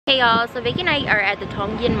Hey y'all, so Vicky and I are at the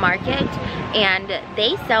Tongin market and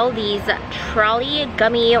they sell these trolley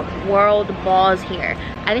gummy world balls here.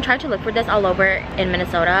 I've been trying to look for this all over in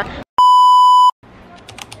Minnesota.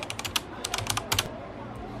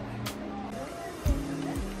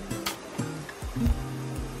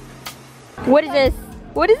 What is this?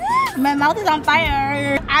 What is this? My mouth is on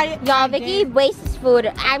fire. Y'all, Vicky wastes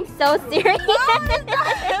food. I'm so serious.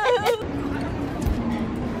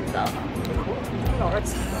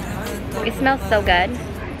 It smells so good.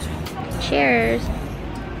 Cheers.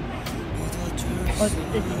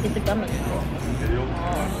 It's a gummy.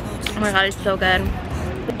 Oh my god, it's so good.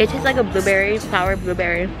 It tastes like a blueberry, sour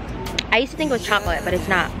blueberry. I used to think it was chocolate, but it's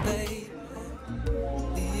not.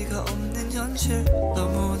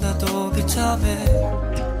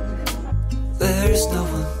 There's no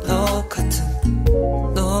one 너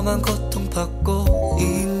같은 너만 고통받고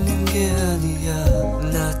있는 게 아니야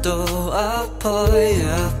나도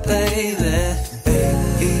아파야 baby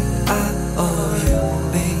E-I-O-U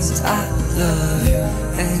means I love you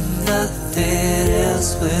and nothing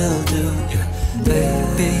else will do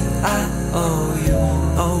baby I owe you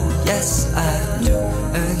oh yes I do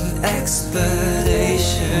an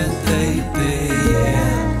explanation baby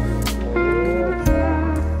yeah.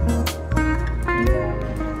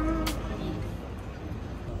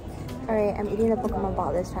 Alright, I'm eating the Pokemon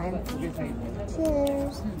ball this time.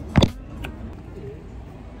 Cheers.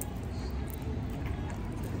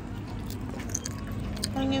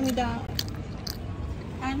 감사합니다.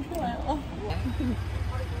 안 좋아요.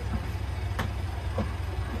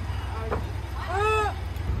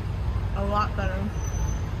 A lot better.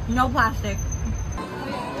 No plastic.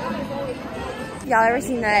 Y'all ever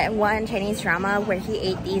seen that one Chinese drama where he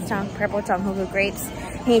ate these purple Tonghoku grapes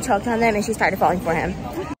and he choked on them and she started falling for him?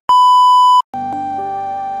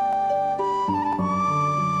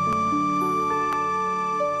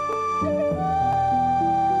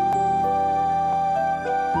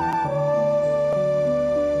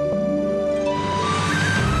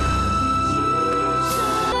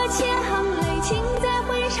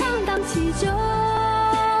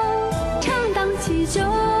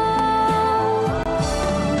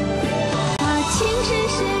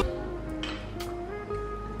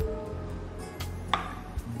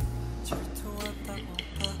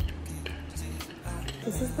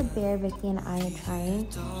 This is the beer Vicky and I are trying,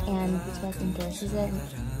 and BTS endorses it.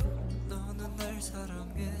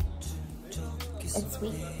 It's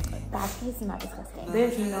sweet. The aftertaste is not disgusting.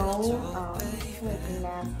 There's no like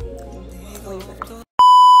nasty flavors.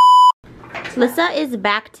 Lissa is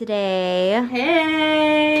back today.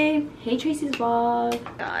 Hey! Hey Tracy's vlog.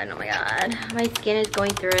 God, oh my god. My skin is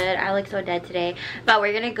going through it. I look so dead today. But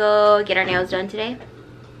we're gonna go get our nails done today.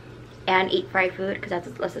 And eat fried food, because that's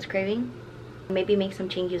what Lissa's craving. Maybe make some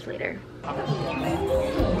changes later.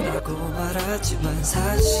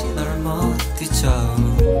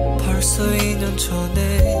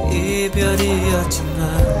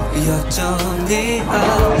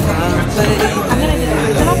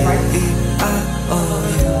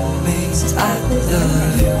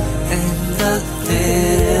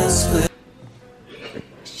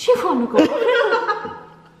 She wanna go.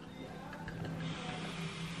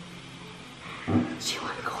 She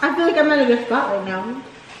wanna go. I feel like I'm at a good spot right now.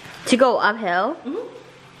 To go uphill? Mm-hmm.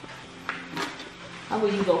 How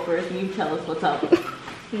about you go first and you tell us what's up?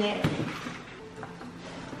 Yeah.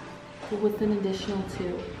 With an additional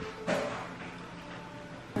 2.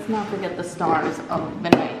 Let's not forget the stars of the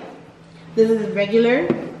night. This is regular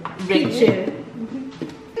feature.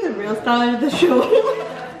 This is the real star of the show.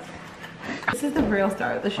 This is the real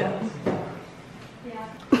star of the show.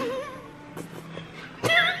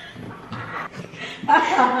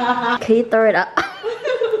 Can you throw it up?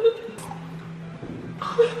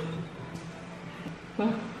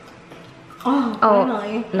 Oh,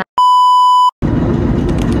 finally. No.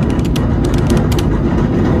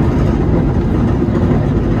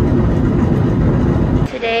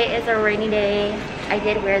 Today is a rainy day. I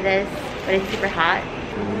did wear this, but it's super hot.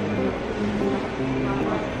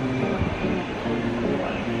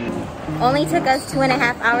 Only took us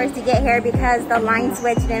 2.5 hours to get here because the line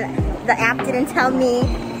switched and the app didn't tell me.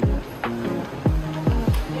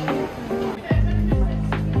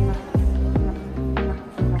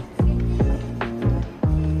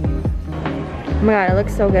 Oh my god, it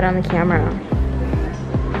looks so good on the camera.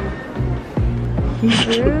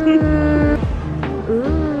 Ooh.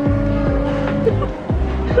 Ooh.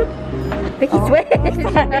 Vicky switched.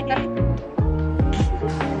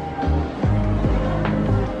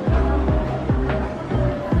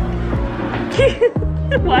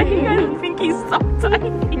 Why do you guys think he's so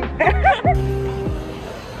tiny?